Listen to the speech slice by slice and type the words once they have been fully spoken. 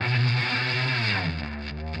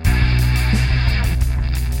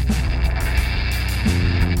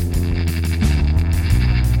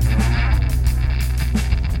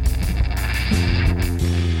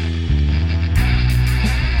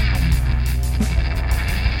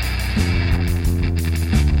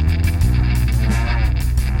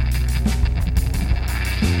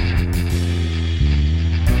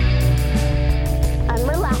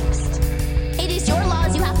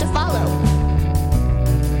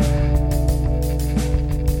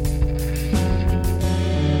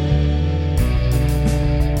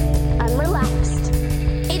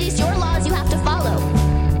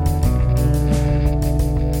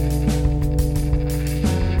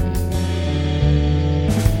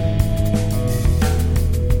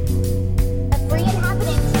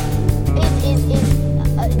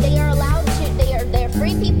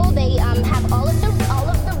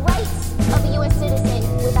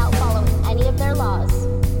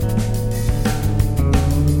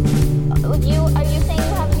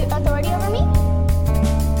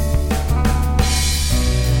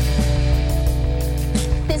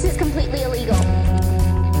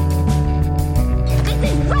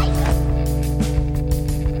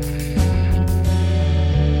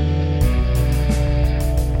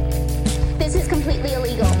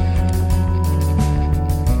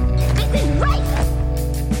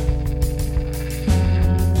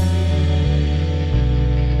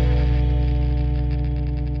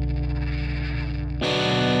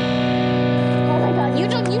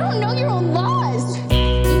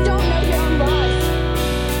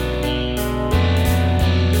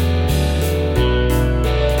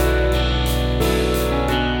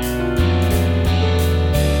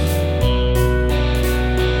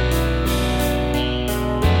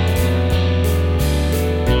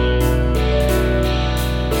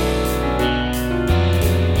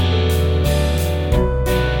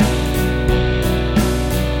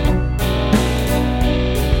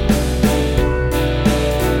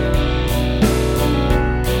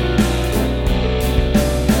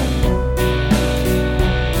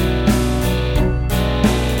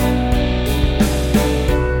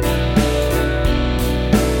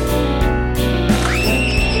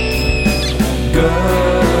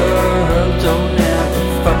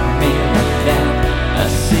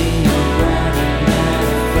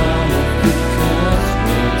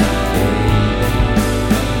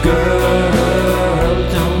Girl,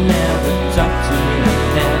 don't ever talk to me like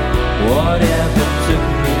that. Whatever took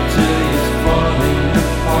me to is falling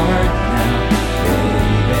apart now,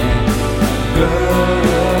 baby.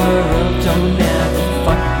 Girl, don't ever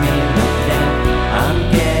fuck me like that. I'm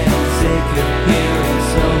getting sick of hearing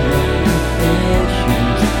so many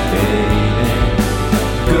issues, baby.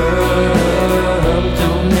 Girl,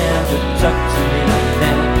 don't ever talk to me like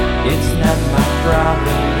that. It's not my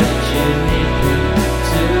problem that you need me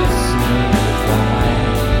to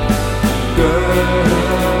sympathize. Girl,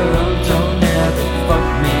 don't ever fuck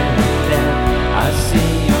me like that. I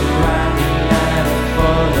see you riding out of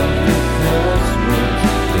all of your curse words,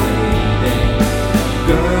 baby.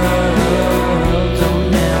 Girl,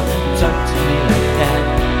 don't ever talk to me like that.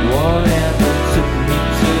 Whatever took me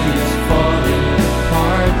to is falling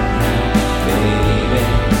apart now, baby.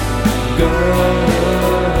 Girl,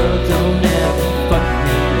 don't ever fuck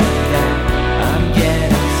me like that. I'm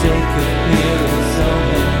getting sick of hearing so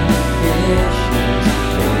many issues,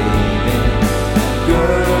 baby.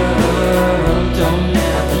 Girl, don't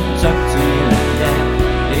ever talk to me like that.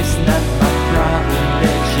 It's not my problem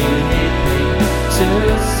that you need me to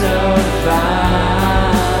survive.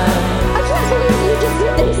 I can't believe you just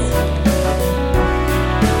did this.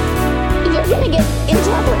 You're gonna get in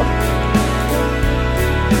trouble.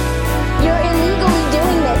 You're illegally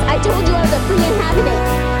doing this. I told you I was a free inhabitant.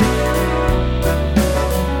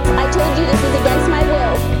 I told you this is against my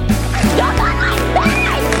will. You got my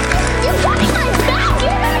back! You got my back!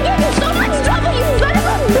 You're gonna get in so much trouble, you son of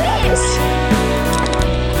a bitch!